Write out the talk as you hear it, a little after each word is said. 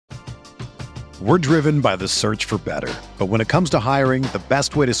We're driven by the search for better. But when it comes to hiring, the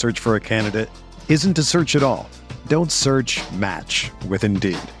best way to search for a candidate isn't to search at all. Don't search, match with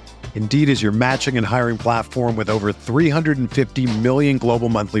Indeed. Indeed is your matching and hiring platform with over 350 million global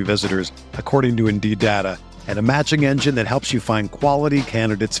monthly visitors, according to Indeed data, and a matching engine that helps you find quality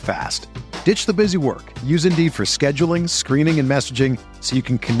candidates fast. Ditch the busy work. Use Indeed for scheduling, screening, and messaging so you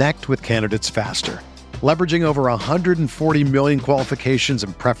can connect with candidates faster. Leveraging over 140 million qualifications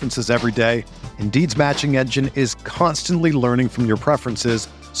and preferences every day, Indeed's matching engine is constantly learning from your preferences,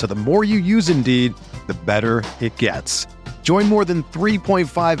 so the more you use Indeed, the better it gets. Join more than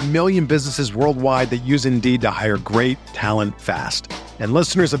 3.5 million businesses worldwide that use Indeed to hire great talent fast. And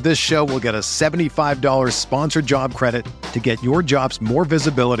listeners of this show will get a $75 sponsored job credit to get your jobs more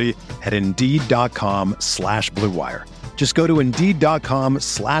visibility at Indeed.com/Blue Wire. Just go to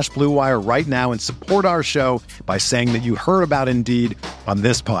Indeed.com/Blue Wire right now and support our show by saying that you heard about Indeed on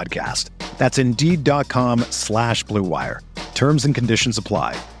this podcast. That's Indeed.com/Blue Wire. Terms and conditions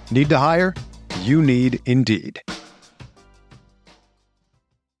apply. Need to hire? You need Indeed.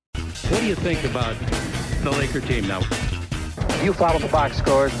 What do you think about the Laker team now? You follow the box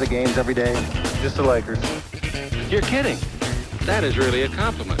scores of the games every day? Just the Lakers. You're kidding. That is really a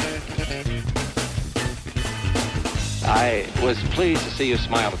compliment. I was pleased to see you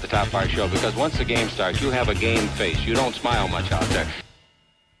smile at the top of our show because once the game starts, you have a game face. You don't smile much out there.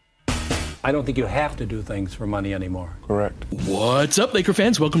 I don't think you have to do things for money anymore. Correct. What's up, Laker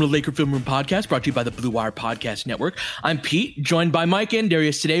fans? Welcome to the Laker Film Room Podcast, brought to you by the Blue Wire Podcast Network. I'm Pete, joined by Mike and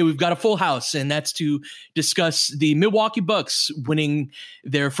Darius. Today, we've got a full house, and that's to discuss the Milwaukee Bucks winning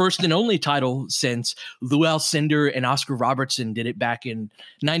their first and only title since Lou Alcindor and Oscar Robertson did it back in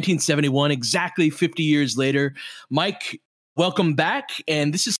 1971, exactly 50 years later. Mike, welcome back,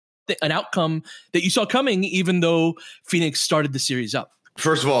 and this is an outcome that you saw coming, even though Phoenix started the series up.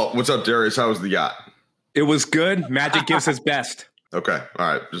 First of all, what's up, Darius? How was the yacht? It was good. Magic gives his best. Okay. All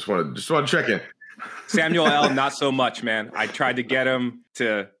right. Just want to check in. Samuel L., not so much, man. I tried to get him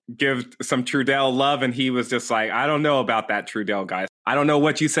to give some Trudell love, and he was just like, I don't know about that Trudell, guys. I don't know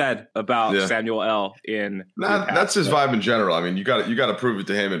what you said about Samuel L. in. That's his vibe in general. I mean, you got to prove it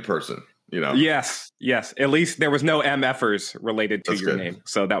to him in person. You know. Yes. At least there was no MFers related to your name,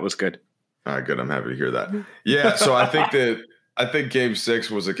 so that was good. All right, good. I'm happy to hear that. Yeah. So I think Game 6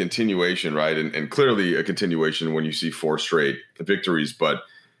 was a continuation, right? And clearly a continuation when you see 4 straight victories. But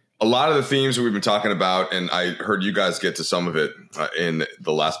a lot of the themes that we've been talking about, and I heard you guys get to some of it in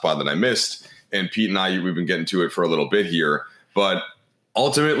the last pod that I missed, and Pete and I, we've been getting to it for a little bit here. But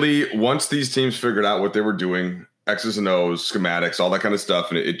ultimately, once these teams figured out what they were doing, X's and O's, schematics, all that kind of stuff,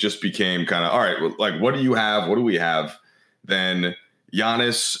 and it just became kind of, all right, like, what do you have? What do we have? Then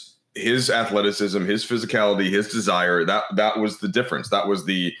Giannis, his athleticism, his physicality, his desire, that was the difference.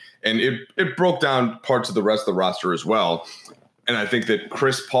 And it broke down parts of the rest of the roster as well. And I think that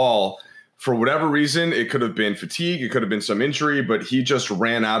Chris Paul, for whatever reason, it could have been fatigue, it could have been some injury, but he just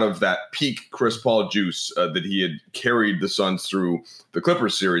ran out of that peak Chris Paul juice that he had carried the Suns through the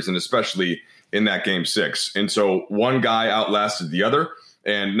Clippers series, and especially in that Game 6. And so one guy outlasted the other,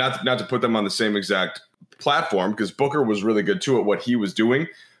 and not to put them on the same exact platform, because Booker was really good too at what he was doing,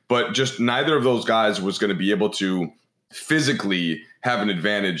 but just neither of those guys was going to be able to physically have an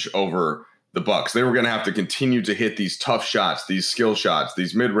advantage over the Bucks. They were going to have to continue to hit these tough shots, these skill shots,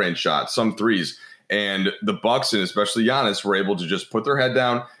 these mid-range shots, some threes. And the Bucks, and especially Giannis, were able to just put their head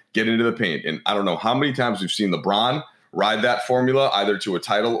down, get into the paint. And I don't know how many times we've seen LeBron ride that formula, either to a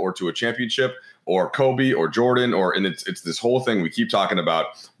title or to a championship, or Kobe or Jordan, and it's this whole thing we keep talking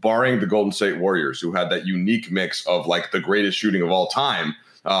about, barring the Golden State Warriors, who had that unique mix of like the greatest shooting of all time,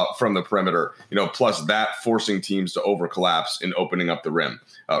 from the perimeter, plus that forcing teams to over collapse and opening up the rim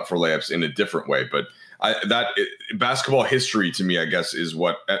for layups in a different way. But basketball history, to me, I guess, is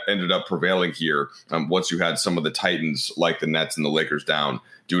what ended up prevailing here. Once you had some of the Titans like the Nets and the Lakers down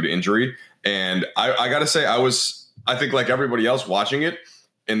due to injury. And I got to say, I think like everybody else watching it,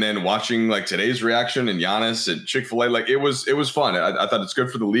 and then watching like today's reaction and Giannis and Chick-fil-A, like it was fun. I thought it's good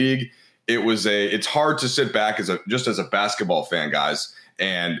for the league. It's hard to sit back as a basketball fan, guys,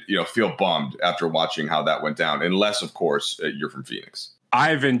 and feel bummed after watching how that went down, unless of course you're from Phoenix.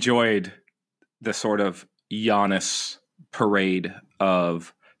 I've enjoyed the sort of Giannis parade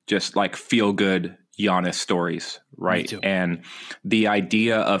of just like feel good Giannis stories, right? And the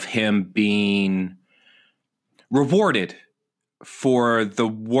idea of him being rewarded for the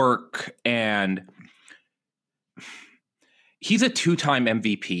work, and he's a 2-time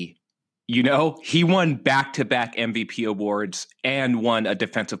MVP. He won back-to-back MVP awards and won a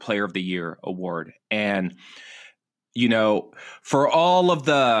Defensive Player of the Year award. And, for all of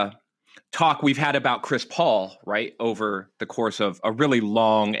the talk we've had about Chris Paul, right, over the course of a really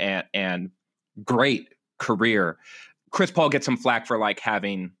long and great career. Chris Paul gets some flack for like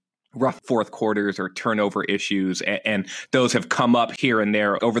having rough fourth quarters or turnover issues, and those have come up here and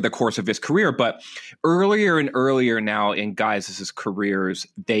there over the course of his career. But earlier and earlier now in guys' careers,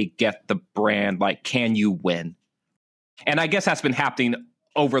 they get the brand like, can you win? And I guess that's been happening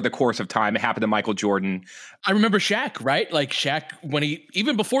over the course of time. It happened to Michael Jordan. I remember Shaq, right? Like Shaq, when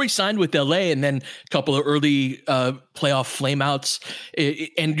even before he signed with LA, and then a couple of early playoff flameouts.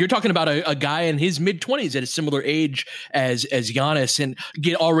 And you're talking about a guy in his mid-20s at a similar age as Giannis, and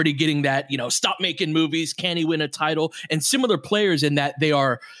already getting that, stop making movies, can he win a title? And similar players in that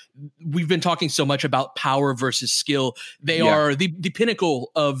we've been talking so much about power versus skill. They are the pinnacle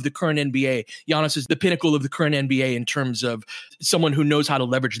of the current NBA. Giannis is the pinnacle of the current NBA in terms of someone who knows how to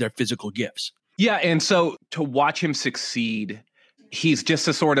leverage their physical gifts. Yeah, and so to watch him succeed, he's just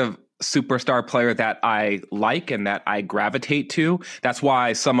a sort of superstar player that I like and that I gravitate to. That's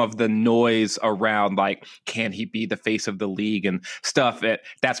why some of the noise around, like, can he be the face of the league and stuff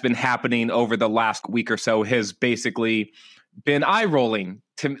that's been happening over the last week or so has basically been eye-rolling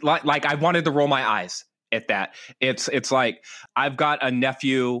to like I wanted to roll my eyes at that. It's like, I've got a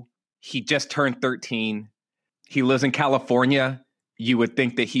nephew. He just turned 13. He lives in California. You would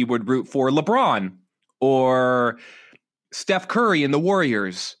think that he would root for LeBron or Steph Curry in the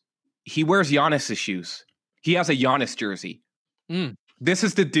Warriors. He wears Giannis's shoes. He has a Giannis jersey. This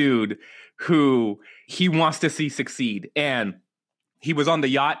is the dude who he wants to see succeed. And he was on the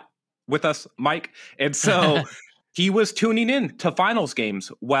yacht with us, Mike. And so he was tuning in to finals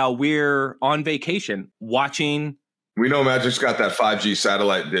games while we're on vacation watching. We know Magic's got that 5G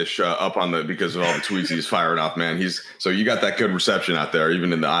satellite dish up on because of all the tweets he's firing off, man. So you got that good reception out there,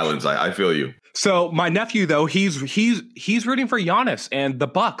 even in the islands. I feel you. So my nephew, though, he's rooting for Giannis and the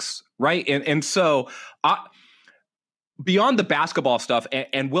Bucks, right? And so beyond the basketball stuff,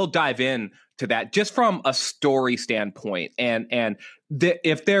 and we'll dive in to that just from a story standpoint, and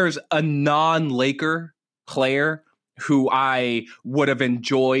if there's a non-Laker player who I would have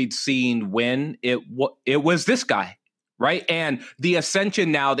enjoyed seeing win, it was this guy. Right. And the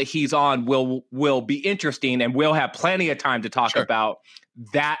ascension now that he's on will be interesting, and we'll have plenty of time to talk about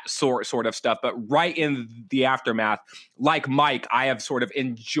that sort of stuff. But right in the aftermath, like Mike, I have sort of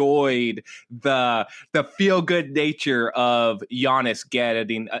enjoyed the feel good nature of Giannis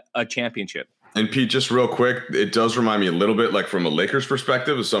getting a championship. And Pete, just real quick, it does remind me a little bit like from a Lakers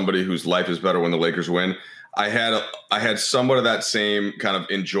perspective, as somebody whose life is better when the Lakers win. I had somewhat of that same kind of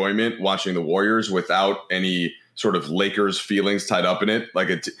enjoyment watching the Warriors without any sort of Lakers feelings tied up in it. Like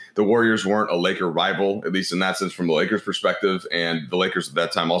the Warriors weren't a Laker rival, at least in that sense from the Lakers perspective. And the Lakers at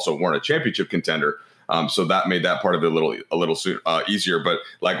that time also weren't a championship contender. So that made that part of it a little easier. But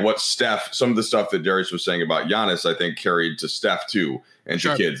like some of the stuff that Darius was saying about Giannis, I think carried to Steph too and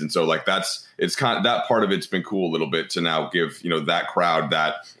to kids. And so like it's kind of that part of it's been cool a little bit to now give, that crowd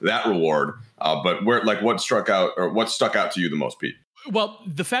that reward. But what stuck out to you the most, Pete? Well,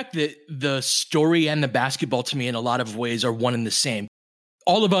 the fact that the story and the basketball to me in a lot of ways are one and the same.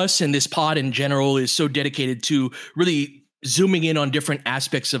 All of us in this pod in general is so dedicated to really zooming in on different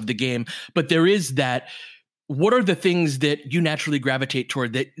aspects of the game. But there is that, what are the things that you naturally gravitate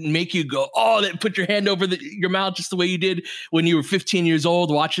toward that make you go, that put your hand over your mouth just the way you did when you were 15 years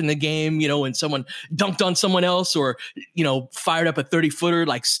old watching the game, when someone dunked on someone else or, fired up a 30-footer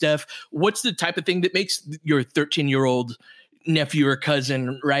like Steph. What's the type of thing that makes your 13-year-old nephew or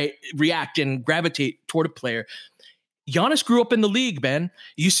cousin, right, react and gravitate toward a player? Giannis grew up in the league, man.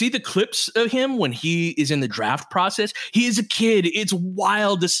 You see the clips of him when he is in the draft process. He is a kid. It's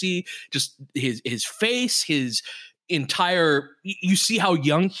wild to see just his face, his entire, you see how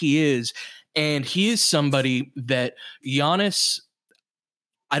young he is. And he is somebody that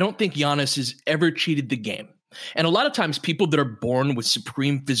I don't think Giannis has ever cheated the game. And a lot of times people that are born with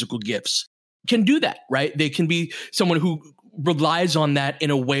supreme physical gifts can do that, right? They can be someone who relies on that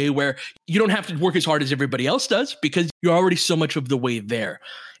in a way where you don't have to work as hard as everybody else does because you're already so much of the way there.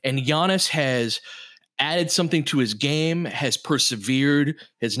 And Giannis has added something to his game, has persevered,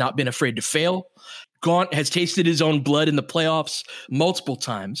 has not been afraid to fail, has tasted his own blood in the playoffs multiple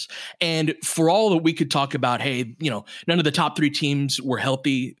times. And for all that we could talk about, hey, none of the top three teams were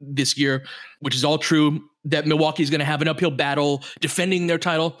healthy this year, which is all true. That Milwaukee's going to have an uphill battle defending their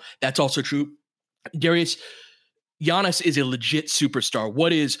title. That's also true. Darius, Giannis is a legit superstar.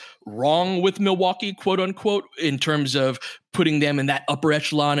 What is wrong with Milwaukee, quote unquote, in terms of putting them in that upper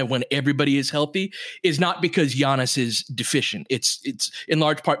echelon and when everybody is healthy, is not because Giannis is deficient. It's in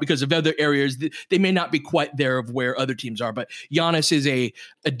large part because of other areas. They may not be quite there of where other teams are, but Giannis is a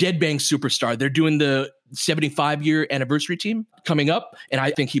dead bang superstar. They're doing the 75-year anniversary team coming up, and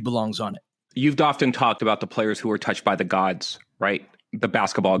I think he belongs on it. You've often talked about the players who are touched by the gods, right? The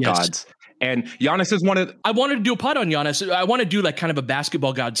basketball gods. And Giannis is one of... I wanted to do a pod on Giannis. I want to do like kind of a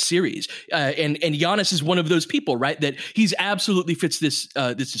basketball god series. And Giannis is one of those people, right? That he's absolutely fits this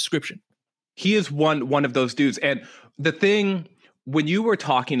description. He is one of those dudes. And the thing, when you were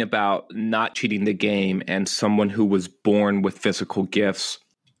talking about not cheating the game and someone who was born with physical gifts,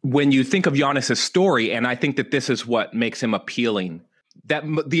 when you think of Giannis's story, and I think that this is what makes him appealing, that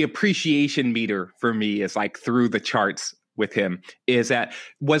the appreciation meter for me is like through the charts with him, is that,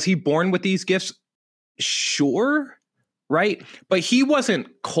 was he born with these gifts? Sure, right? But he wasn't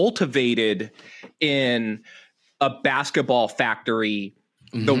cultivated in a basketball factory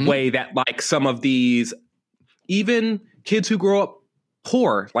the way that like some of these, even kids who grow up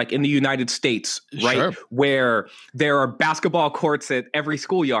poor, like in the United States, right? Sure. Where there are basketball courts at every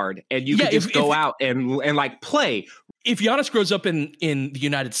schoolyard and you can just go out and like play. If Giannis grows up in the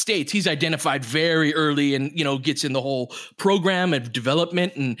United States, he's identified very early and, gets in the whole program of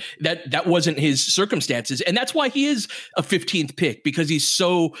development, and that wasn't his circumstances. And that's why he is a 15th pick, because he's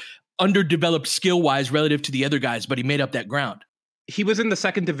so underdeveloped skill-wise relative to the other guys, but he made up that ground. He was in the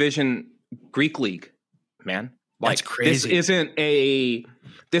second division Greek league, man. Like, that's crazy.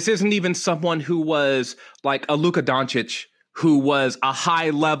 This isn't even someone who was like a Luka Doncic, who was a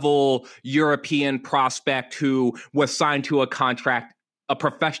high-level European prospect who was signed to a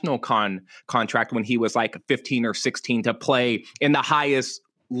professional contract when he was like 15 or 16 to play in the highest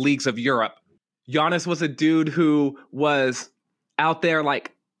leagues of Europe. Giannis was a dude who was out there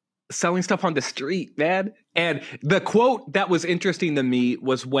like selling stuff on the street, man. And the quote that was interesting to me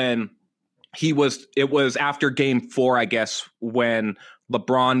was when it was after Game 4, I guess, when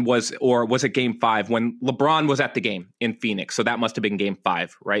LeBron was, or was it Game 5, when LeBron was at the game in Phoenix. So that must have been Game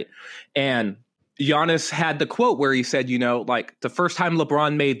 5, right? And Giannis had the quote where he said, like the first time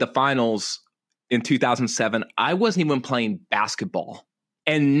LeBron made the finals in 2007, I wasn't even playing basketball.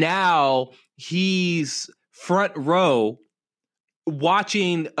 And now he's front row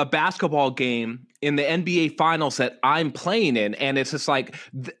watching a basketball game in the NBA finals that I'm playing in. And it's just like,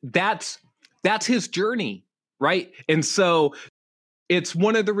 that's his journey, right? And so it's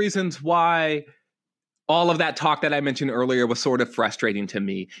one of the reasons why all of that talk that I mentioned earlier was sort of frustrating to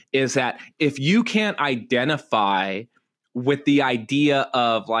me, is that if you can't identify with the idea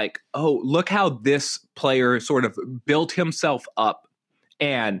of like, oh, look how this player sort of built himself up,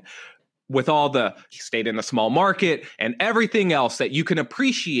 and with he stayed in a small market and everything else that you can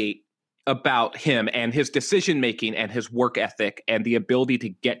appreciate about him and his decision making and his work ethic and the ability to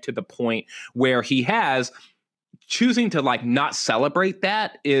get to the point where he has, choosing to like not celebrate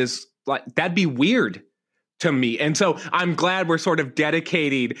that is like, that'd be weird to me. And so I'm glad we're sort of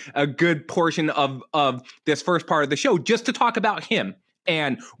dedicating a good portion of this first part of the show just to talk about him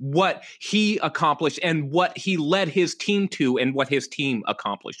and what he accomplished and what he led his team to and what his team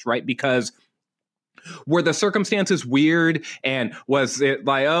accomplished, right? Because were the circumstances weird, and was it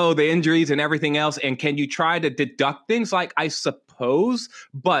like, oh, the injuries and everything else? And can you try to deduct things? Like, I suppose,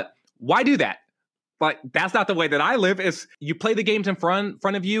 but why do that? Like, that's not the way that I live. Is you play the games in front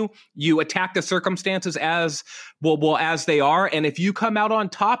of you, you attack the circumstances as well as they are. And if you come out on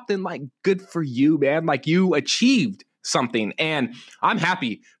top, then like, good for you, man. Like, you achieved something. And I'm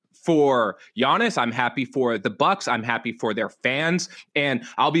happy for Giannis. I'm happy for the Bucks. I'm happy for their fans. And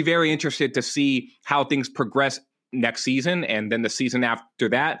I'll be very interested to see how things progress next season and then the season after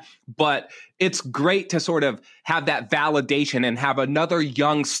that. But it's great to sort of have that validation and have another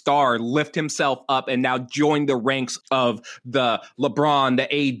young star lift himself up and now join the ranks of the LeBron, the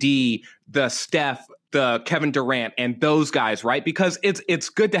AD, the Steph, the Kevin Durant, and those guys, right? Because it's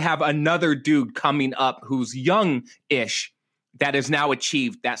good to have another dude coming up who's young-ish that has now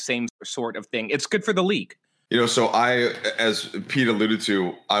achieved that same sort of thing. It's good for the league. So I, as Pete alluded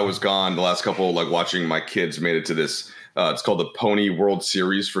to, I was gone the last couple, like watching my kids made it to this. It's called the Pony World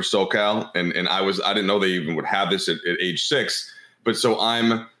Series for SoCal, and I didn't know they even would have this at age 6. But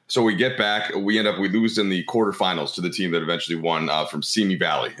so we get back, we lose in the quarterfinals to the team that eventually won from Simi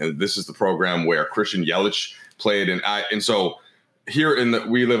Valley, and this is the program where Christian Yelich played, and so here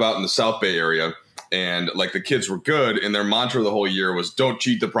we live out in the South Bay area. And like the kids were good, and their mantra the whole year was "Don't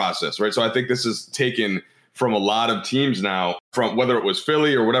cheat the process," right? So I think this is taken from a lot of teams now, from whether it was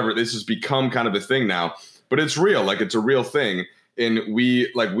Philly or whatever. This has become kind of a thing now. but it's real. Like, it's a real thing. And we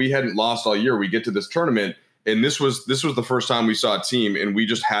hadn't lost all year. We get to this tournament, and this was the first time we saw a team, and we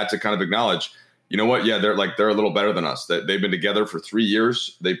just had to kind of acknowledge, you know what? Yeah, they're a little better than us. That they've been together for 3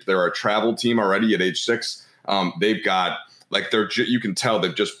 years. They're a travel team already at age 6. They've got you can tell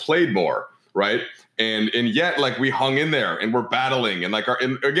they've just played more, right? And yet we hung in there and we're battling and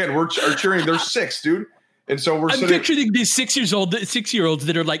again we're cheering. They're 6, dude. And so I'm picturing these 6-year-olds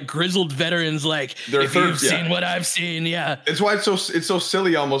that are like grizzled veterans. Like, if you've seen what I've seen, yeah. It's why it's so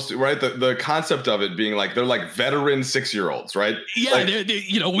silly, almost, right? The concept of it being like they're like veteran 6-year-olds, right?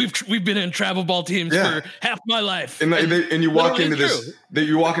 Yeah, we've been in travel ball teams for half my life. And you walk into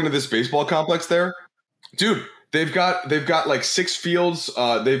this baseball complex there, dude. They've got like 6 fields.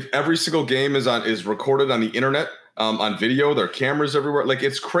 Every single game is recorded on the internet. On video, there are cameras everywhere. Like,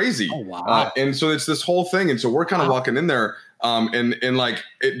 it's crazy. Oh, wow. And so it's this whole thing. And so we're kind of walking in there. And like,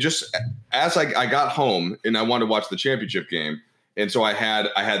 it just, as I got home and I wanted to watch the championship game. And so I had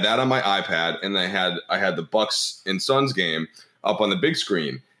that on my iPad, and I had the Bucks and Suns game up on the big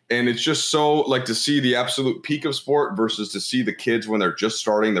screen. And it's just so, like, to see the absolute peak of sport versus to see the kids when they're just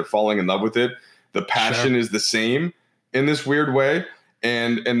starting, they're falling in love with it. The passion is the same in this weird way.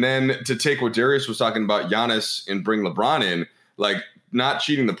 And then to take what Darius was talking about, Giannis, and bring LeBron in, like, not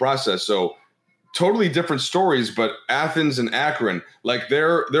cheating the process. So totally different stories, but Athens and Akron, like,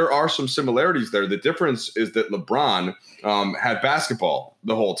 there are some similarities there. The difference is that LeBron had basketball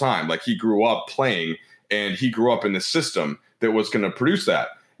the whole time. Like, he grew up playing, and he grew up in the system that was going to produce that.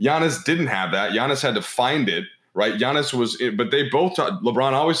 Giannis didn't have that. Giannis had to find it. Right. Giannis but they both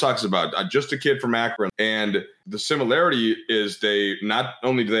LeBron always talks about just a kid from Akron. And the similarity is they not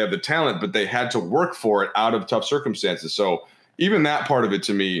only do they have the talent, but they had to work for it out of tough circumstances. So even that part of it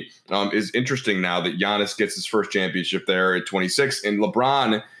to me is interesting now that Giannis gets his first championship there at 26. And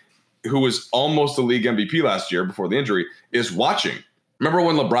LeBron, who was almost the league MVP last year before the injury, is watching. Remember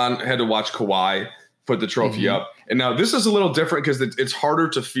when LeBron had to watch Kawhi put the trophy up? And now this is a little different because it's harder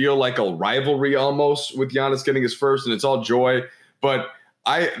to feel like a rivalry almost with Giannis getting his first, and it's all joy. But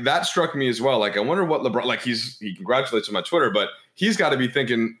that struck me as well. Like, I wonder what LeBron, like, he congratulates him on Twitter, but he's got to be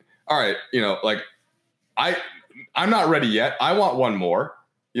thinking, all right, like, I'm not ready yet. I want one more.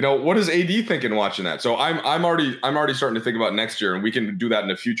 What is AD thinking watching that? So I'm already starting to think about next year, and we can do that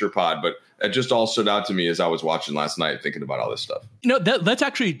in a future pod. But it just all stood out to me as I was watching last night, thinking about all this stuff. Let's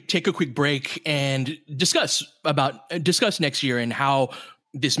actually take a quick break and discuss next year and how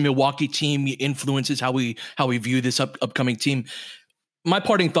this Milwaukee team influences how we view this upcoming team. My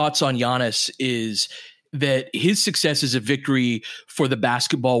parting thoughts on Giannis is that his success is a victory for the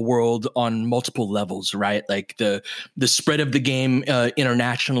basketball world on multiple levels, right? Like the spread of the game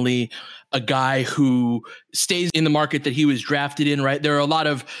internationally, a guy who stays in the market that he was drafted in, right? There are a lot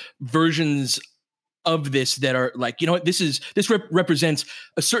of versions of this that are like, this represents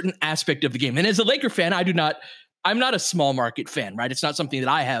a certain aspect of the game. And as a Laker fan, I'm not a small market fan, right? It's not something that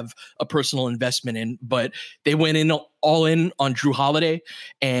I have a personal investment in, but they went all in on Jrue Holiday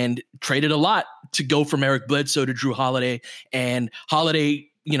and traded a lot to go from Eric Bledsoe to Jrue Holiday, and Holiday,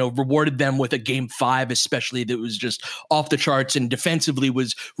 rewarded them with a game 5, especially, that was just off the charts, and defensively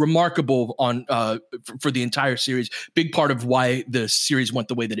was remarkable for the entire series. Big part of why the series went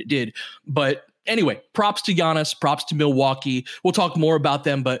the way that it did. But anyway, props to Giannis, props to Milwaukee. We'll talk more about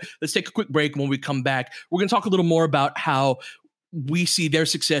them, but let's take a quick break. When we come back, we're going to talk a little more about how we see their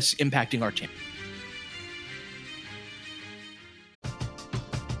success impacting our team.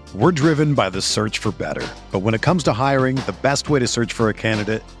 We're driven by the search for better. But when it comes to hiring, the best way to search for a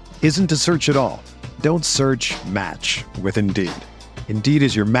candidate isn't to search at all. Don't search, match with Indeed. Indeed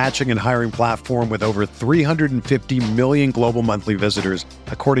is your matching and hiring platform with over 350 million global monthly visitors,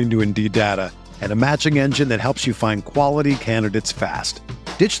 according to Indeed data, and a matching engine that helps you find quality candidates fast.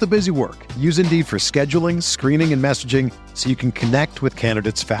 Ditch the busy work. Use Indeed for scheduling, screening, and messaging so you can connect with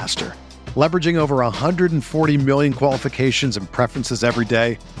candidates faster. Leveraging over 140 million qualifications and preferences every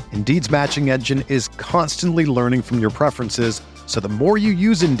day, Indeed's matching engine is constantly learning from your preferences, so the more you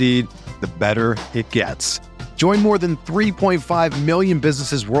use Indeed, the better it gets. Join more than 3.5 million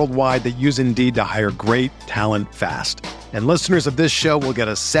businesses worldwide that use Indeed to hire great talent fast. And listeners of this show will get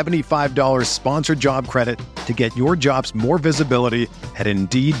a $75 sponsored job credit to get your jobs more visibility at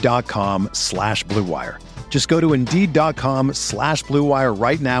Indeed.com/Blue Wire. Just go to Indeed.com/Blue Wire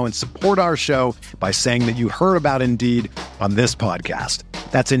right now and support our show by saying that you heard about Indeed on this podcast.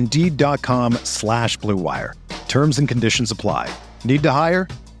 That's Indeed.com/Blue Wire. Terms and conditions apply. Need to hire?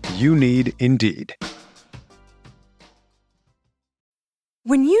 You need Indeed.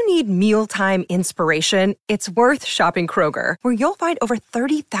 When you need mealtime inspiration, it's worth shopping Kroger, where you'll find over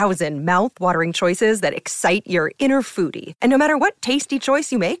 30,000 mouth-watering choices that excite your inner foodie. And no matter what tasty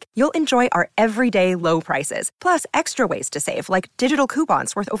choice you make, you'll enjoy our everyday low prices, plus extra ways to save, like digital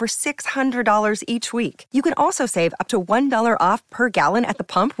coupons worth over $600 each week. You can also save up to $1 off per gallon at the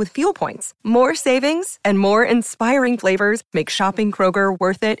pump with fuel points. More savings and more inspiring flavors make shopping Kroger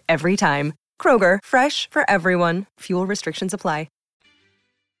worth it every time. Kroger, fresh for everyone. Fuel restrictions apply.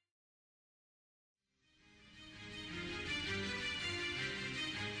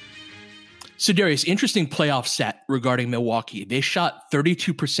 So, Darius, interesting playoff stat regarding Milwaukee. They shot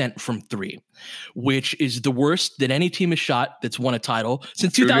 32% from three, which is the worst that any team has shot that's won a title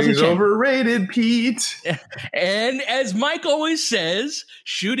since 2010. Shooting's overrated, Pete. And as Mike always says,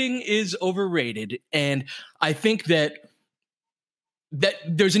 shooting is overrated. And I think that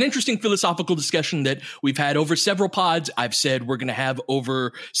there's an interesting philosophical discussion that we've had over several pods. I've said we're going to have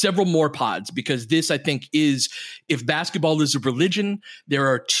over several more pods, because this, I think, is, if basketball is a religion, there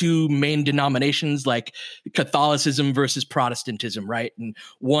are two main denominations, like Catholicism versus Protestantism, right? And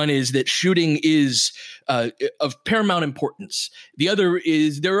one is that shooting is of paramount importance. The other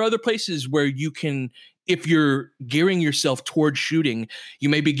is there are other places where you can, if you're gearing yourself towards shooting, you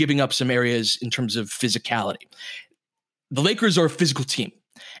may be giving up some areas in terms of physicality. The Lakers are a physical team,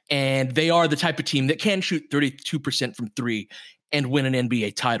 and they are the type of team that can shoot 32% from three and win an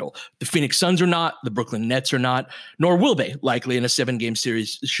NBA title. The Phoenix Suns are not, the Brooklyn Nets are not, nor will they likely in a 7-game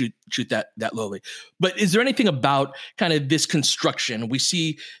series shoot that lowly. But is there anything about kind of this construction? We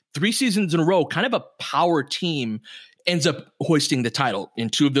see 3 seasons in a row, kind of a power team ends up hoisting the title. In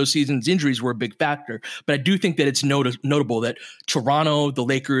 2 of those seasons, injuries were a big factor. But I do think that it's notable that Toronto, the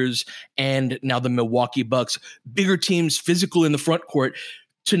Lakers, and now the Milwaukee Bucks, bigger teams, physical in the front court,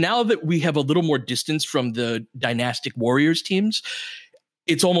 to now that we have a little more distance from the dynastic Warriors teams,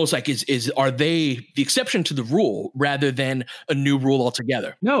 it's almost like are they the exception to the rule rather than a new rule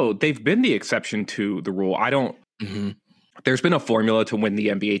altogether? No, they've been the exception to the rule. There's been a formula to win the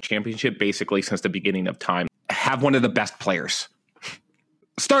NBA championship basically since the beginning of time. Have one of the best players.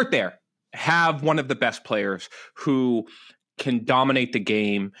 Start there. Have one of the best players who can dominate the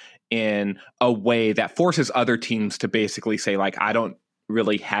game in a way that forces other teams to basically say, like, I don't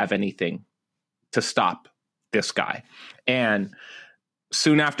really have anything to stop this guy. And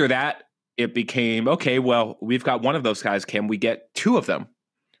soon after that, it became, okay, well, we've got one of those guys. Can we get 2 of them?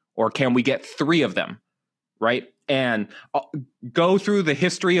 Or can we get 3 of them? Right? And go through the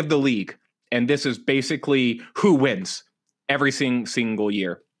history of the league. And this is basically who wins every single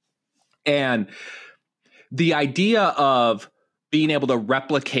year. And the idea of being able to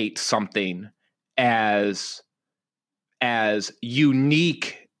replicate something as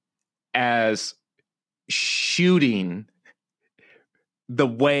unique as shooting the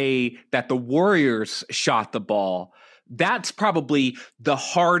way that the Warriors shot the ball, that's probably the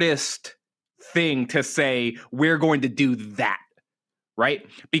hardest thing to say, we're going to do that. Right?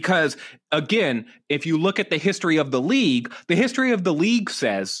 Because, again, if you look at the history of the league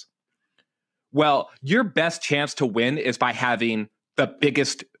says, well, your best chance to win is by having the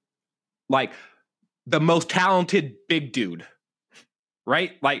biggest, like, the most talented big dude.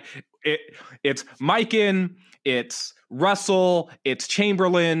 Right? Like, it's Mikan, it's Russell, it's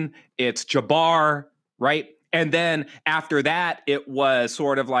Chamberlain, it's Jabbar, right? And then after that, it was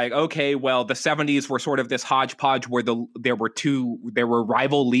sort of like, okay, well, the 70s were sort of this hodgepodge where there were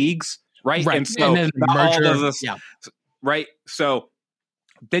rival leagues, right? Right. And so and all of this, right? So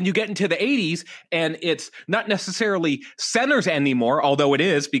then you get into the 80s, and it's not necessarily centers anymore, although it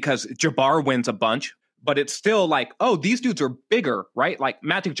is, because Jabbar wins a bunch, but it's still like, oh, these dudes are bigger, right? Like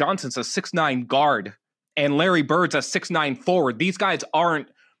Magic Johnson's a 6'9" guard, and Larry Bird's a 6'9" forward. These guys aren't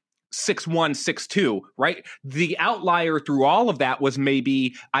 6'1", 6'2", right? The outlier through all of that was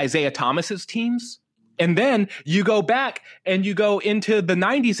maybe Isaiah Thomas's teams. And then you go back and you go into the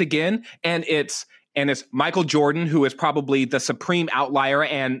 90s again, and it's Michael Jordan, who is probably the supreme outlier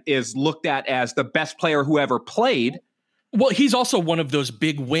and is looked at as the best player who ever played. Well, he's also one of those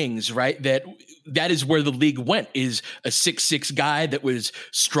big wings, right? That is where the league went, is a 6'6" guy that was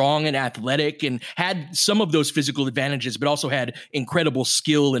strong and athletic and had some of those physical advantages, but also had incredible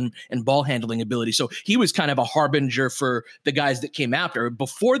skill and ball handling ability. So he was kind of a harbinger for the guys that came after.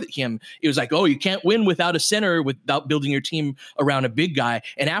 Before him, it was like, oh, you can't win without a center, without building your team around a big guy.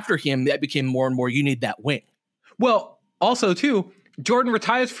 And after him, that became more and more, you need that wing. Well, also, too, Jordan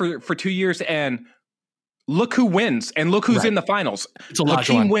retires for 2 years, and look who wins, and look who's in the finals.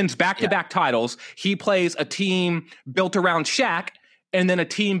 Hakeem wins back-to-back titles. He plays a team built around Shaq, and then a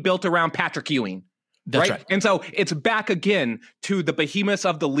team built around Patrick Ewing. Right? And so it's back again to the behemoths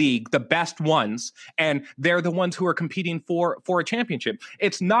of the league, the best ones, and they're the ones who are competing for a championship.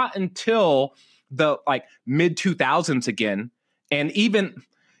 It's not until the mid 2000s again, and even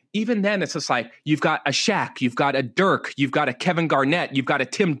then it's just like you've got a Shaq, you've got a Dirk, you've got a Kevin Garnett, you've got a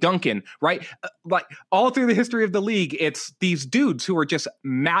Tim Duncan, right? Like all through the history of the league, it's these dudes who are just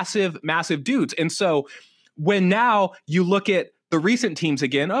massive dudes. And so when now you look at the recent teams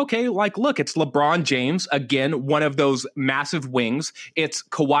again, okay, look, it's LeBron James, again, one of those massive wings. It's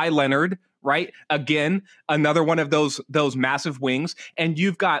Kawhi Leonard, right? Again, another one of those massive wings. And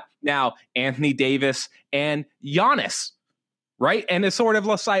you've got now Anthony Davis and Giannis, right? And it's sort of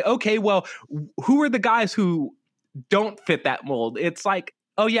like, okay, well, who are the guys who don't fit that mold? It's like,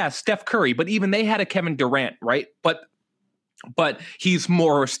 oh yeah, Steph Curry, but even they had a Kevin Durant, right? But he's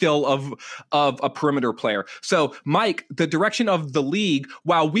more still of a perimeter player. So, Mike, the direction of the league,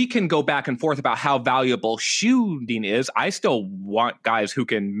 while we can go back and forth about how valuable shooting is, I still want guys who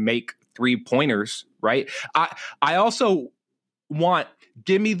can make 3-pointers, right? I also want,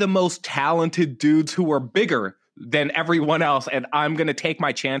 give me the most talented dudes who are bigger than everyone else, and I'm going to take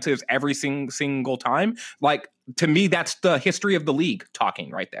my chances every single time. Like, to me, that's the history of the league talking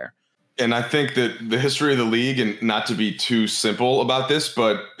right there. And I think that the history of the league, and not to be too simple about this,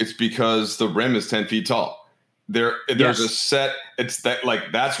 but it's because the rim is 10 feet tall. There's a set. It's that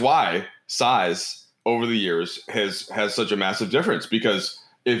that's why size over the years has such a massive difference, because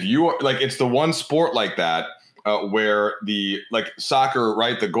if you are it's the one sport like that where the soccer,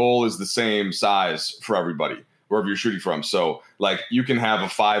 right? The goal is the same size for everybody, wherever you're shooting from. So you can have a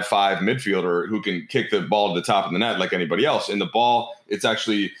 5'5" midfielder who can kick the ball to the top of the net like anybody else. And the ball, it's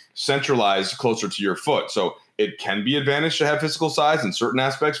actually centralized closer to your foot. So it can be advantage to have physical size in certain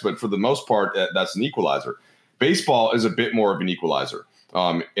aspects, but for the most part, that's an equalizer. Baseball is a bit more of an equalizer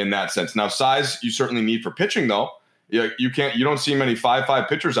in that sense. Now, size you certainly need for pitching, though. You don't see many 5'5"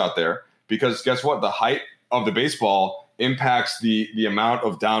 pitchers out there, because guess what? The height of the baseball impacts the amount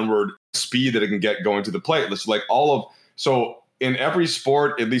of downward speed that it can get going to the plate. It's so in every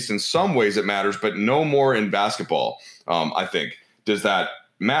sport, at least in some ways it matters, but no more in basketball, I think, does that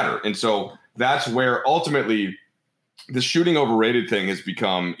matter. And so that's where ultimately the shooting overrated thing has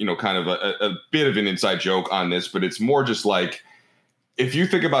become, kind of a bit of an inside joke on this, but it's more just if you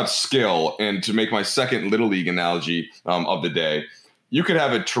think about skill, and to make my second Little League analogy of the day, you could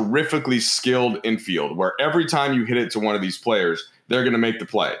have a terrifically skilled infield where every time you hit it to one of these players, they're going to make the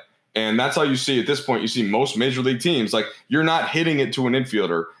play. And that's how you see at this point, you see most major league teams, you're not hitting it to an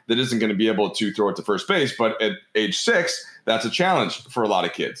infielder that isn't going to be able to throw it to first base. But at age 6, that's a challenge for a lot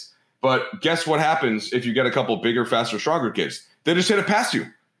of kids. But guess what happens if you get a couple bigger, faster, stronger kids? They just hit it past you.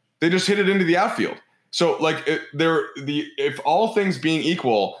 They just hit it into the outfield. So if all things being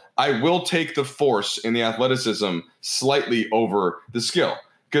equal, I will take the force and the athleticism slightly over the skill.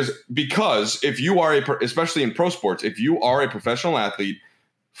 Because if you are especially in pro sports, if you are a professional athlete,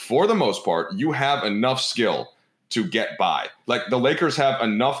 for the most part, you have enough skill to get by. The Lakers have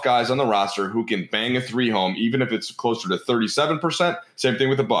enough guys on the roster who can bang a 3 home, even if it's closer to 37%. Same thing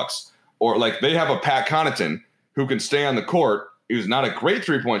with the Bucks. Or they have a Pat Connaughton who can stay on the court. He's not a great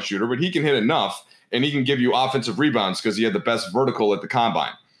 3-point shooter, but he can hit enough, and he can give you offensive rebounds because he had the best vertical at the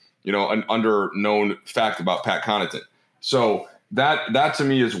combine. An under-known fact about Pat Connaughton. So that to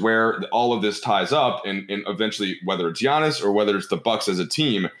me is where all of this ties up, and eventually, whether it's Giannis or whether it's the Bucks as a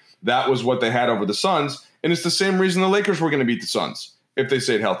team, that was what they had over the Suns, and it's the same reason the Lakers were going to beat the Suns if they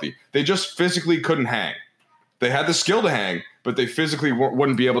stayed healthy. They just physically couldn't hang. They had the skill to hang, but they physically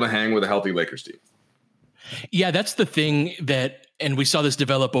wouldn't be able to hang with a healthy Lakers team. Yeah, that's the thing and we saw this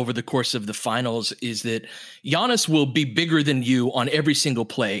develop over the course of the finals, is that Giannis will be bigger than you on every single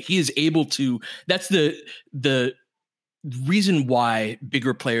play. He is able to. That's the reason why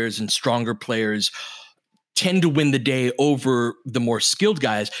bigger players and stronger players tend to win the day over the more skilled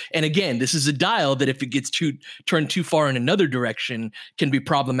guys. And again, this is a dial that if it gets turned too far in another direction can be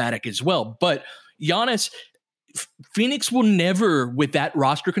problematic as well. But Giannis, Phoenix will never, with that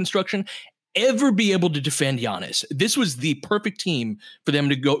roster construction, ever be able to defend Giannis. This was the perfect team for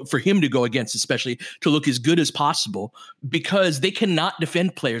him to go against, especially to look as good as possible, because they cannot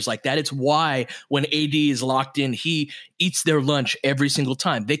defend players like that. It's why when AD is locked in, he eats their lunch every single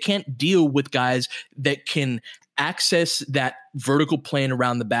time. They can't deal with guys that can access that vertical plane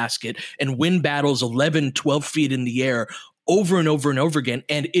around the basket and win battles 11, 12 feet in the air over and over and over again.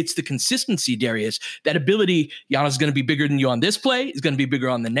 And it's the consistency, Darius, that ability. Giannis is going to be bigger than you on this play. He's going to be bigger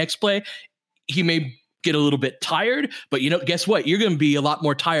on the next play. He may get a little bit tired, but guess what? You're going to be a lot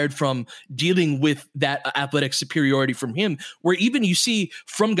more tired from dealing with that athletic superiority from him, where even you see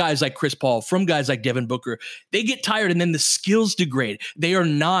from guys like Chris Paul, from guys like Devin Booker, they get tired and then the skills degrade. They are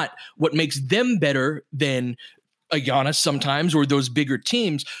not what makes them better than a Giannis sometimes or those bigger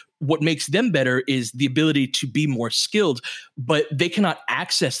teams. What makes them better is the ability to be more skilled, but they cannot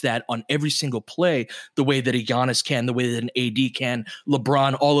access that on every single play the way that a Giannis can, the way that an AD can,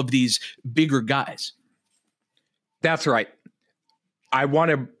 LeBron, all of these bigger guys. That's right. I want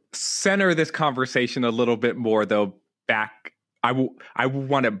to center this conversation a little bit more, though, back. I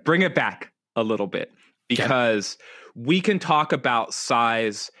want to bring it back a little bit, because we can talk about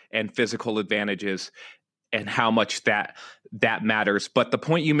size and physical advantages and how much that matters. But the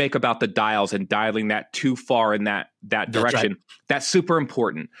point you make about the dials and dialing that too far in that direction, that's super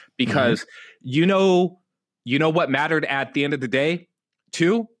important, because you know what mattered at the end of the day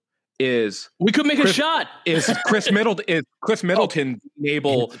too is we could make a shot. Is Chris Middleton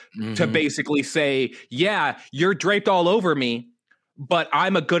able to basically say, yeah, you're draped all over me, but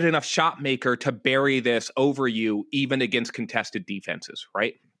I'm a good enough shot maker to bury this over you even against contested defenses,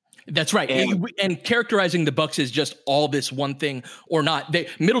 right? That's right. And characterizing the Bucks as just all this one thing or not.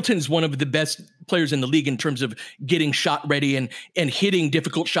 Middleton's one of the best players in the league in terms of getting shot ready and hitting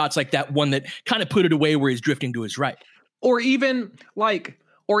difficult shots like that one that kind of put it away where he's drifting to his right. Or even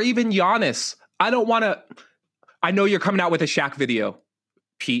Giannis. I know you're coming out with a Shaq video,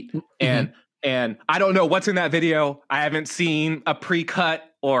 Pete, and I don't know what's in that video. I haven't seen a pre-cut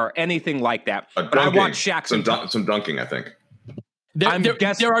or anything like that. But I want Shaq some dunking, I think. There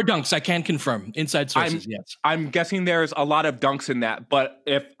are dunks. I can confirm. Inside sources, yes. I'm guessing there's a lot of dunks in that. But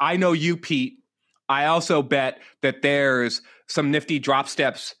if I know you, Pete, I also bet that there's some nifty drop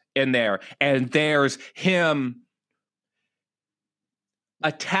steps in there. And there's him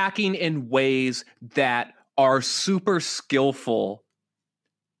attacking in ways that are super skillful,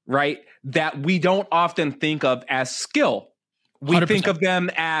 right? That we don't often think of as skill. We 100%. Think of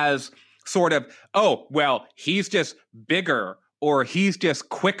them as sort of, oh, well, he's just bigger, or he's just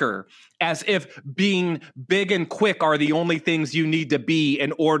quicker, as if being big and quick are the only things you need to be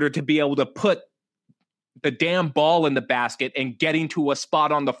in order to be able to put the damn ball in the basket and getting to a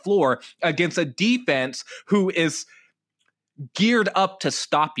spot on the floor against a defense who is geared up to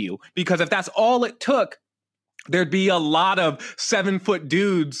stop you. Because if that's all it took, there'd be a lot of 7-foot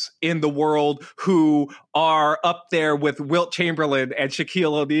dudes in the world who are up there with Wilt Chamberlain and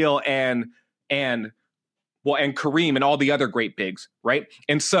Shaquille O'Neal and Kareem and all the other great bigs, right?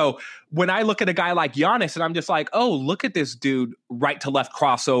 And so when I look at a guy like Giannis and I'm just like, oh, look at this dude, right to left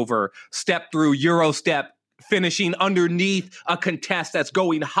crossover, step through, Euro step, finishing underneath a contest that's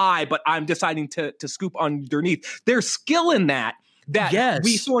going high, but I'm deciding to scoop underneath. There's skill in that yes.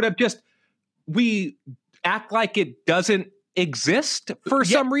 We sort of we act like it doesn't exist for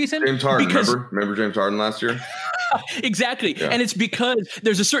some reason. James Harden, remember James Harden last year? Exactly. Yeah. And it's because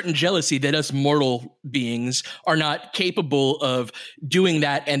there's a certain jealousy that us mortal beings are not capable of doing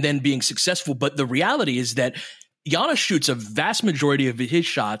that and then being successful. But the reality is that Giannis shoots a vast majority of his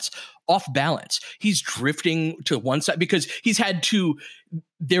shots off balance. He's drifting to one side because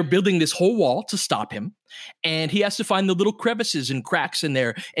they're building this whole wall to stop him. And he has to find the little crevices and cracks in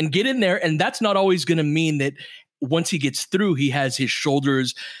there and get in there. And that's not always going to mean that once he gets through, he has his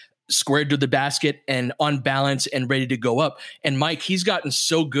shoulders squared to the basket and on balance and ready to go up. And Mike, he's gotten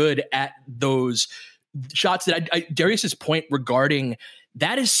so good at those shots that Darius's point regarding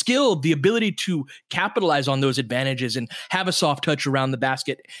that is skill, the ability to capitalize on those advantages and have a soft touch around the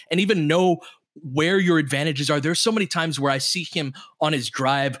basket and even know where your advantages are. There's so many times where I see him on his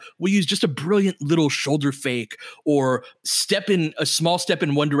drive will use just a brilliant little shoulder fake or a small step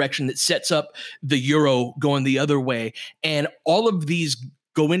in one direction that sets up the Euro going the other way. And all of these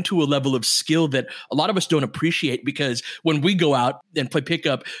go into a level of skill that a lot of us don't appreciate, because when we go out and play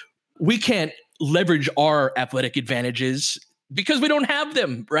pickup, we can't leverage our athletic advantages because we don't have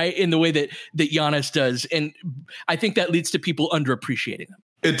them, right, in the way that Giannis does. And I think that leads to people underappreciating them.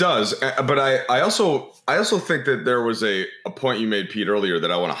 It does. But I also think that there was a point you made, Pete, earlier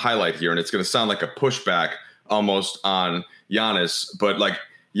that I want to highlight here, and it's going to sound like a pushback almost on Giannis, but like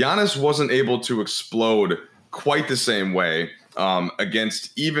Giannis wasn't able to explode quite the same way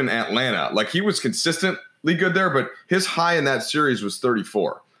against even Atlanta. Like, he was consistently good there, but his high in that series was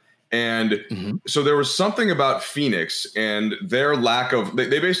 34. And so there was something about Phoenix and their lack of –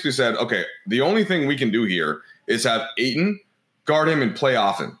 they basically said, okay, the only thing we can do here is have Ayton guard him and play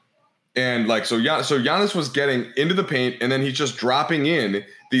off him. And like, so Giannis was getting into the paint and then he's just dropping in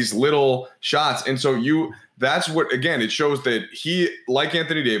these little shots. And so that's what, again, it shows that he, like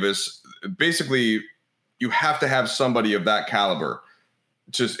Anthony Davis, basically you have to have somebody of that caliber.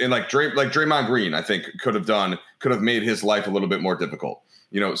 Just in like Draymond Green, I think could have made his life a little bit more difficult.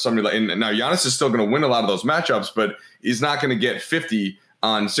 Somebody like, and now Giannis is still going to win a lot of those matchups, but he's not going to get 50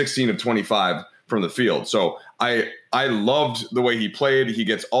 on 16 of 25 from the field. So I loved the way he played. He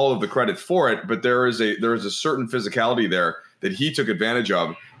gets all of the credit for it, but there is a certain physicality there that he took advantage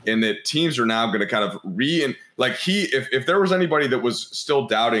of, and that teams are now going to kind of if there was anybody that was still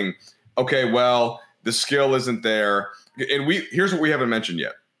doubting, okay, well, the skill isn't there. And here's what we haven't mentioned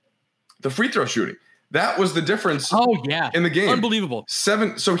yet. The free throw shooting. That was the difference in the game. Unbelievable.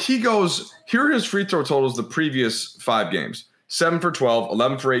 7. So he goes, here are his free throw totals the previous 5 games. 7 for 12,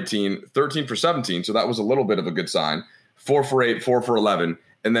 11 for 18, 13 for 17. So that was a little bit of a good sign. 4 for 8, 4 for 11.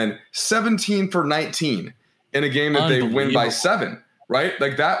 And then 17 for 19 in a game that they win by 7, right?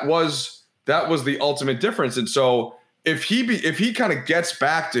 Like that was the ultimate difference. And so if he kind of gets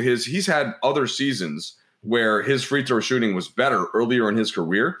back to he's had other seasons where his free throw shooting was better earlier in his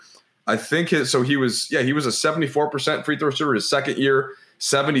career. I think he was a 74% free throw shooter his second year,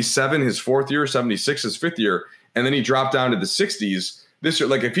 77 his fourth year, 76 his fifth year, and then he dropped down to the 60s this year.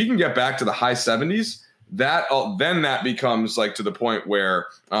 Like if he can get back to the high 70s, then that becomes like to the point where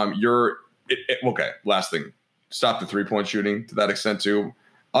okay. Last thing, stop the 3-point shooting to that extent too.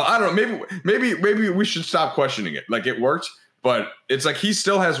 I don't know. Maybe we should stop questioning it. Like it worked. But it's like he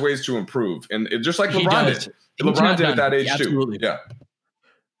still has ways to improve. And just like LeBron did. LeBron did at that age too. Yeah.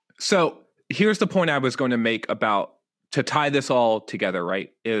 So here's the point I was going to make about to tie this all together,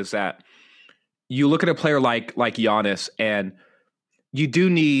 right? Is that you look at a player like Giannis, and you do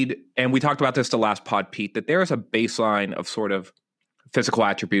need, and we talked about this the last pod, Pete, that there is a baseline of sort of physical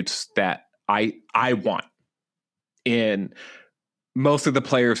attributes that I want in most of the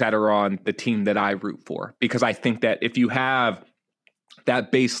players that are on the team that I root for, because I think that if you have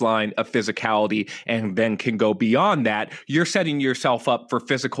that baseline of physicality and then can go beyond that, you're setting yourself up for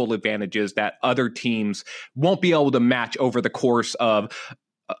physical advantages that other teams won't be able to match over the course of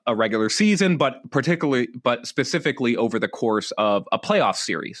a regular season, but specifically over the course of a playoff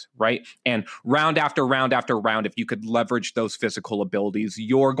series, right? And round after round after round, if you could leverage those physical abilities,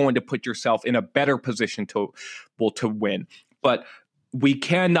 you're going to put yourself in a better position to win. But we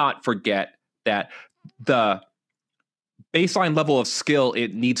cannot forget that the baseline level of skill,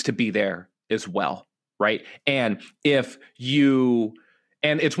 it needs to be there as well, right? And it's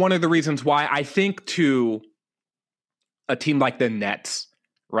one of the reasons why I think to a team like the Nets,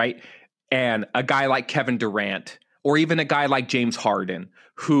 right? And a guy like Kevin Durant, or even a guy like James Harden,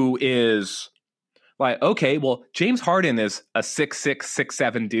 who is like, okay, well, James Harden is a 6'6",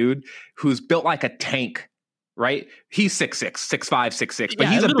 6'7" dude who's built like a tank. Right? He's 6'6", 6'5", 6'6", but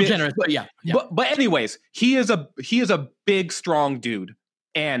he's a little generous. But yeah. But anyways, he is a big, strong dude,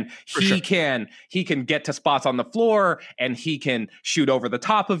 and he can get to spots on the floor, and he can shoot over the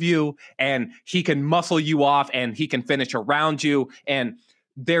top of you, and he can muscle you off, and he can finish around you. And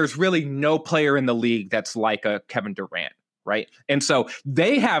there's really no player in the league that's like a Kevin Durant. Right. And so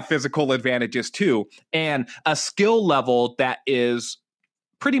they have physical advantages too, and a skill level that is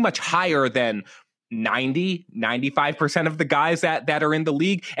pretty much higher than 95% of the guys that are in the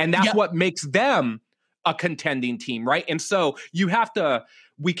league. And that's what makes them a contending team, right? And so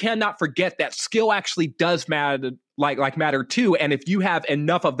we cannot forget that skill actually does matter, matter too. And if you have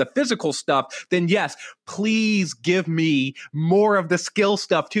enough of the physical stuff, then yes, please give me more of the skill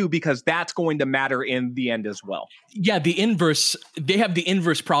stuff too, because that's going to matter in the end as well. Yeah, they have the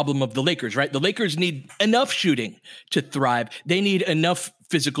inverse problem of the Lakers, right? The Lakers need enough shooting to thrive. They need enough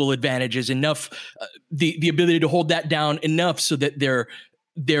physical advantages, enough the ability to hold that down enough so that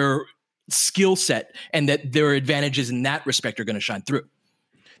their skill set and that their advantages in that respect are going to shine through.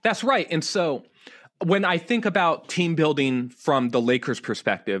 That's right. And so when I think about team building from the Lakers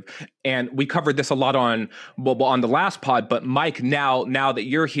perspective, and we covered this a lot on the last pod, but Mike, now that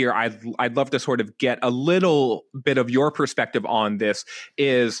you're here, I'd love to sort of get a little bit of your perspective on this,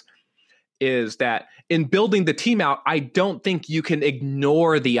 is that in building the team out, I don't think you can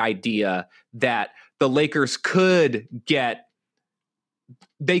ignore the idea that the Lakers could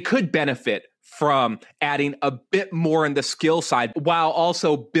benefit from adding a bit more in the skill side while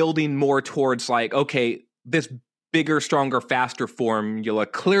also building more towards like, okay, this bigger, stronger, faster formula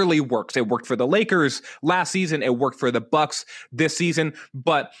clearly works. It worked for the Lakers last season. It worked for the Bucks this season.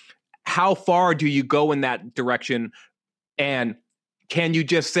 But how far do you go in that direction? And can you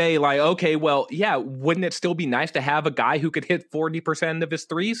just say like, okay, well, yeah, wouldn't it still be nice to have a guy who could hit 40% of his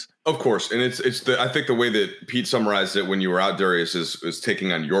threes? Of course. And I think the way that Pete summarized it when you were out, Darius, is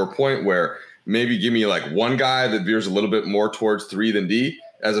taking on your point where maybe give me like one guy that veers a little bit more towards 3 than D,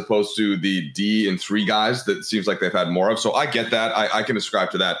 as opposed to the D and 3 guys that seems like they've had more of. So I get that. I can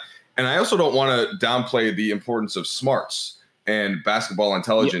ascribe to that. And I also don't want to downplay the importance of smarts and basketball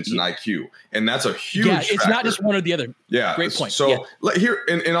intelligence and IQ. And that's a huge it's factor. not just one or the other. Yeah. Great point. So here,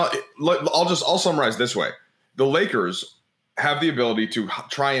 and I'll summarize this way. The Lakers have the ability to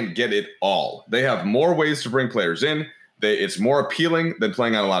try and get it all. They have more ways to bring players in. It's more appealing than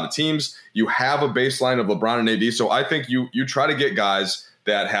playing on a lot of teams. You have a baseline of LeBron and AD. So I think you try to get guys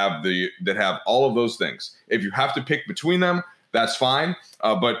that have all of those things. If you have to pick between them, that's fine.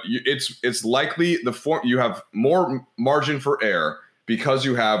 But it's likely you have more margin for error because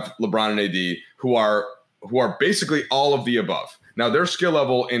you have LeBron and AD who are basically all of the above. Now their skill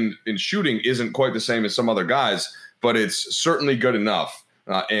level in shooting isn't quite the same as some other guys, but it's certainly good enough.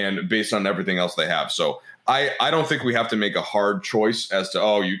 And based on everything else they have. So I don't think we have to make a hard choice as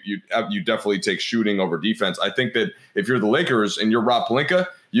to, you definitely take shooting over defense. I think that if you're the Lakers and you're Rob Pelinka,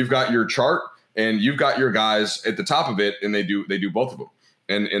 you've got your chart and you've got your guys at the top of it, and they do both of them.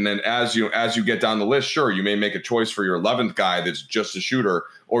 And then as you get down the list, sure, you may make a choice for your 11th guy that's just a shooter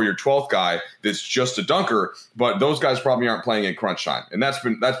or your 12th guy that's just a dunker, but those guys probably aren't playing in crunch time. And that's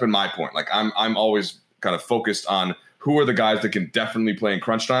been my point. Like I'm always kind of focused on who are the guys that can definitely play in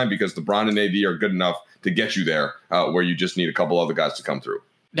crunch time, because LeBron and AD are good enough to get you there where you just need a couple other guys to come through.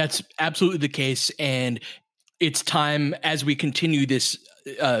 That's absolutely the case. And it's time, as we continue this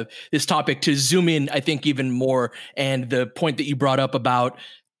topic, to zoom in, I think, even more. And the point that you brought up about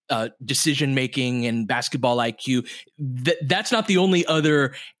decision-making and basketball IQ, that's not the only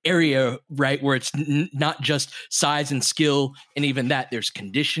other area, right, where it's not just size and skill. And even that, there's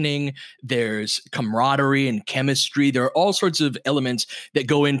conditioning, there's camaraderie and chemistry. There are all sorts of elements that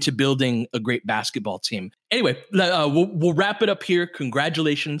go into building a great basketball team. Anyway, we'll wrap it up here.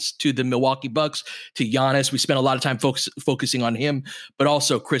 Congratulations to the Milwaukee Bucks, to Giannis. We spent a lot of time focusing on him, but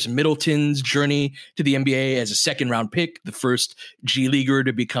also Chris Middleton's journey to the NBA as a second-round pick, the first G Leaguer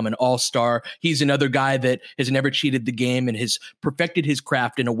to become an all-star. He's another guy that has never cheated the game and has perfected his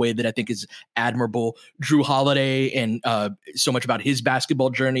craft in a way that I think is admirable. Drew Holiday, and so much about his basketball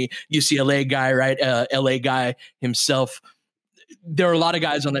journey. UCLA guy, right? LA guy himself. There are a lot of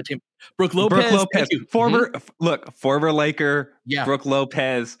guys on that team. Brook Lopez. Former Laker. Yeah. Brook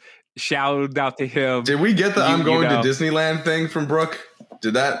Lopez. Shout out to him. Did we get the I'm going to Disneyland thing from Brook?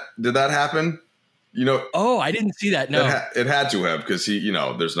 Did that happen? Oh, I didn't see that. No, it had to have, because he,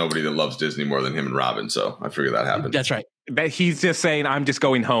 there's nobody that loves Disney more than him and Robin. So I figured that happened. That's right. But he's just saying, I'm just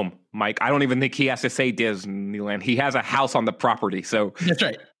going home, Mike. I don't even think he has to say Disneyland. He has a house on the property. So that's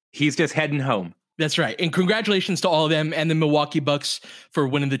right. He's just heading home. That's right. And congratulations to all of them and the Milwaukee Bucks for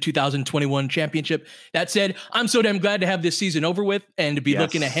winning the 2021 championship. That said, I'm so damn glad to have this season over with and to be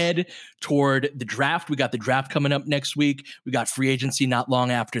looking ahead toward the draft. We got the draft coming up next week. We got free agency not long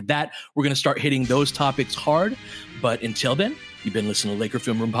after that. We're going to start hitting those topics hard. But until then, you've been listening to Laker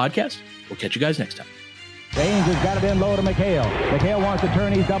Film Room Podcast. We'll catch you guys next time. James has got it in low to McHale. McHale wants to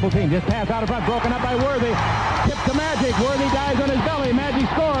turn. He's double team. Just pass out in front. Broken up by Worthy. Tip to Magic. Worthy dives on his belly. Magic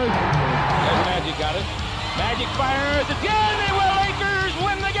scores. There's Magic got it. Magic fires. It's good. The Lakers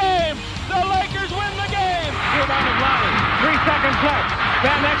win the game. The Lakers win the game. Rebound of Lonnie. 3 seconds left.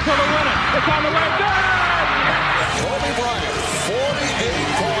 Van Exel to win it. It's on the way. Good. Kobe Bryant,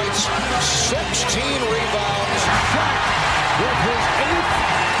 48 points, 16 rebounds. Shot with his 8th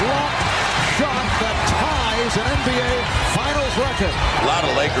block shot that ties an NBA Finals record. A lot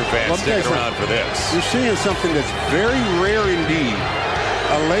of Laker fans sticking around for this. You're seeing something that's very rare indeed.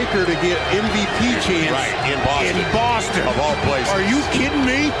 A Laker to get MVP chance in Boston. Of all places. Are you kidding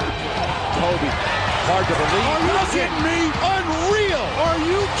me? Kobe, hard to believe. Are you kidding me? Unreal. Are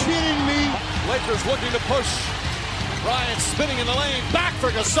you kidding me? Lakers looking to push. Bryant spinning in the lane. Back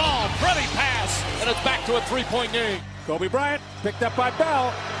for Gasol. Pretty pass. And it's back to a 3-point game. Kobe Bryant picked up by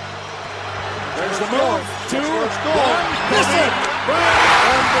Bell. There's the move. 2, 1. Listen.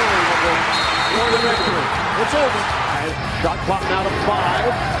 Unbelievable. For the victory. It's over. Shot clock now to 5.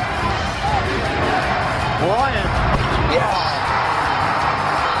 Bryant. Yes.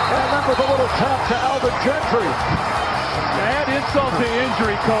 And that was a little tap to Alvin Gentry. Add insult to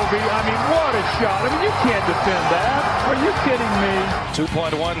injury, Kobe. I mean, what a shot. I mean, you can't defend that. Are you kidding me?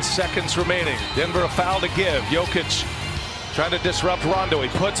 2.1 seconds remaining. Denver a foul to give. Jokic trying to disrupt Rondo. He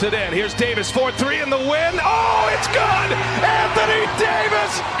puts it in. Here's Davis, 4-3 in the win. Oh, it's good! Anthony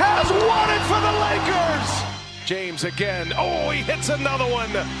Davis has won it for the Lakers! James again. Oh, he hits another one.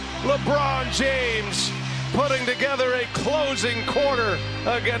 LeBron James putting together a closing quarter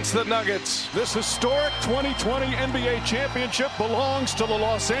against the Nuggets. This historic 2020 NBA championship belongs to the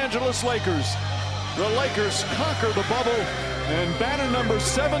Los Angeles Lakers. The Lakers conquer the bubble And banner number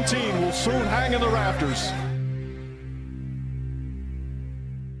 17 will soon hang in the rafters.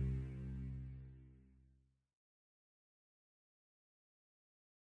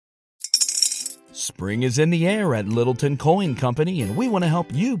 Spring is in the air at Littleton Coin Company, and we want to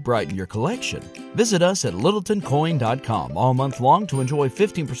help you brighten your collection. Visit us at littletoncoin.com all month long to enjoy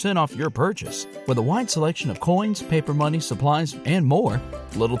 15% off your purchase. With a wide selection of coins, paper money, supplies, and more,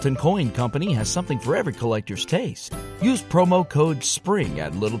 Littleton Coin Company has something for every collector's taste. Use promo code SPRING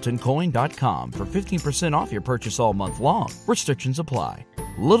at littletoncoin.com for 15% off your purchase all month long. Restrictions apply.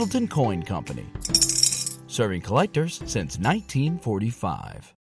 Littleton Coin Company. Serving collectors since 1945.